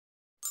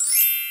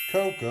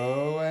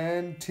Coco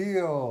and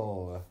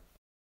Teal.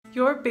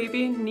 Your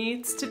baby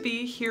needs to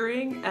be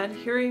hearing and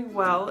hearing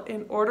well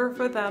in order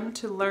for them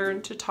to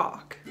learn to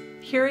talk.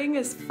 Hearing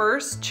is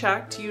first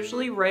checked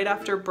usually right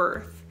after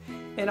birth.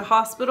 In a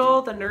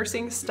hospital, the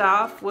nursing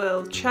staff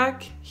will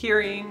check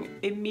hearing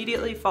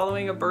immediately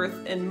following a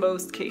birth in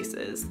most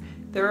cases.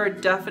 There are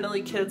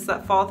definitely kids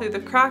that fall through the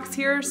cracks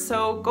here,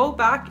 so go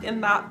back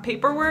in that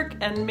paperwork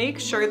and make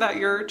sure that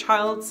your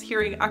child's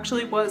hearing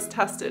actually was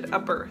tested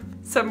at birth.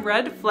 Some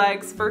red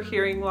flags for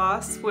hearing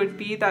loss would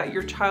be that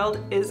your child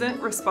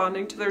isn't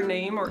responding to their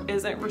name or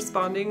isn't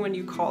responding when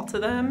you call to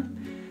them.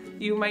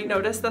 You might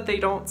notice that they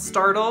don't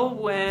startle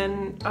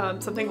when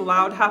something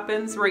loud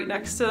happens right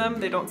next to them.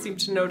 They don't seem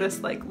to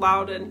notice like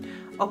loud and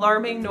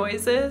alarming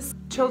noises.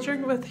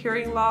 Children with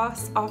hearing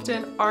loss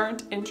often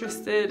aren't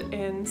interested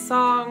in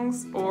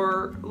songs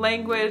or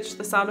language,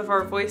 the sound of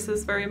our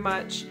voices very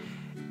much.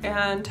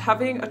 And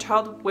having a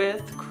child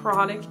with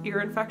chronic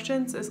ear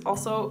infections is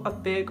also a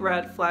big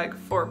red flag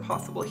for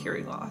possible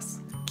hearing loss.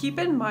 Keep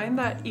in mind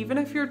that even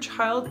if your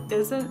child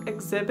isn't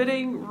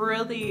exhibiting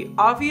really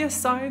obvious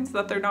signs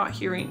that they're not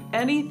hearing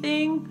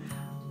anything,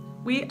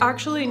 we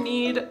actually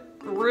need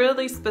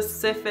really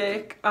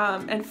specific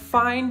and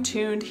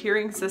fine-tuned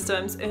hearing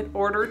systems in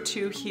order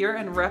to hear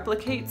and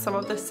replicate some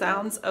of the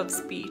sounds of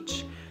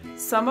speech.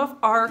 Some of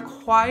our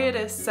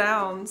quietest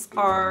sounds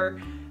are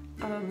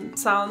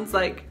sounds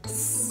like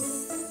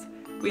s.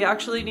 We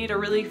actually need a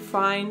really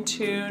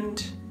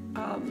fine-tuned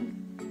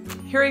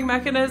hearing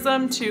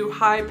mechanism to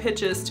high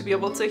pitches to be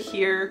able to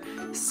hear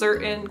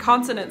certain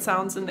consonant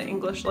sounds in the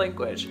English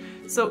language.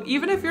 So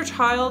even if your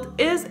child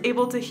is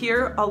able to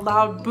hear a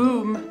loud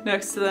boom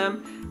next to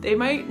them, they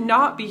might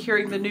not be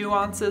hearing the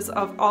nuances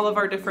of all of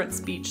our different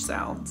speech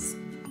sounds.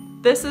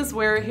 This is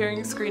where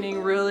hearing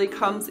screening really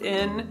comes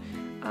in,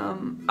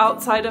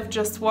 outside of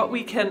just what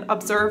we can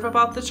observe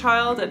about the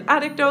child and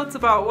anecdotes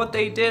about what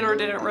they did or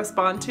didn't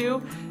respond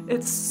to.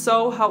 It's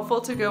so helpful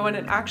to go in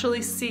and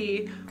actually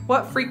see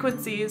what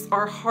frequencies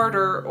are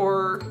harder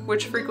or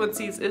which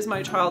frequencies is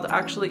my child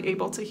actually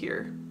able to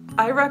hear.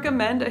 I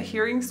recommend a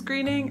hearing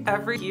screening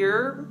every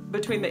year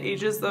between the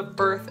ages of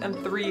birth and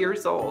 3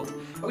 years old.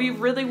 We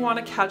really want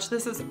to catch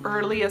this as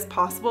early as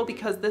possible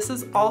because this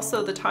is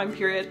also the time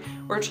period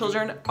where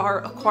children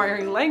are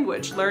acquiring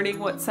language, learning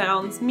what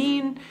sounds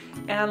mean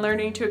and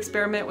learning to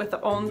experiment with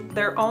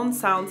their own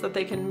sounds that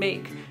they can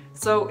make.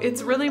 So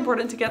it's really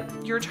important to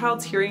get your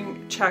child's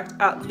hearing checked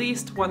at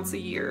least once a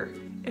year.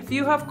 If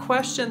you have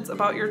questions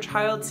about your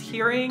child's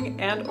hearing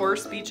and/or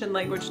speech and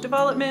language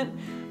development,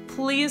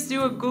 please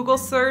do a Google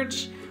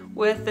search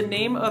with the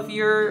name of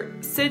your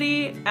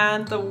city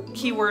and the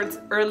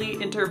keywords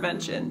early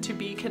intervention to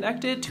be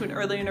connected to an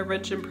early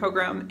intervention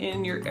program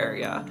in your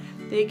area.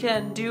 They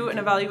can do an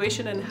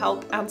evaluation and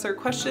help answer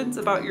questions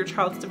about your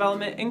child's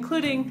development,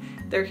 including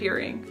their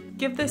hearing.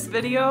 Give this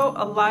video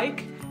a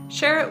like,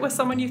 share it with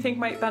someone you think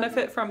might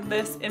benefit from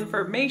this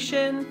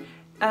information,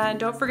 and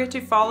don't forget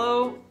to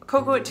follow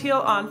Coco and Teal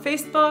on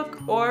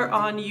Facebook or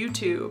on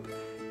YouTube.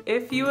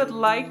 If you would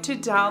like to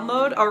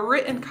download a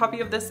written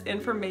copy of this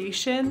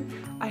information,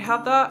 I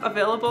have that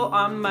available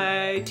on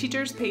my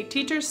Teachers Pay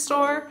Teachers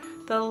store.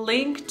 The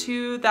link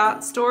to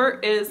that store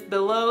is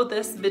below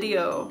this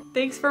video.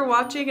 Thanks for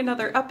watching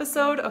another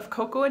episode of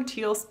Coco and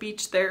Teal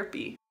Speech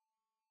Therapy.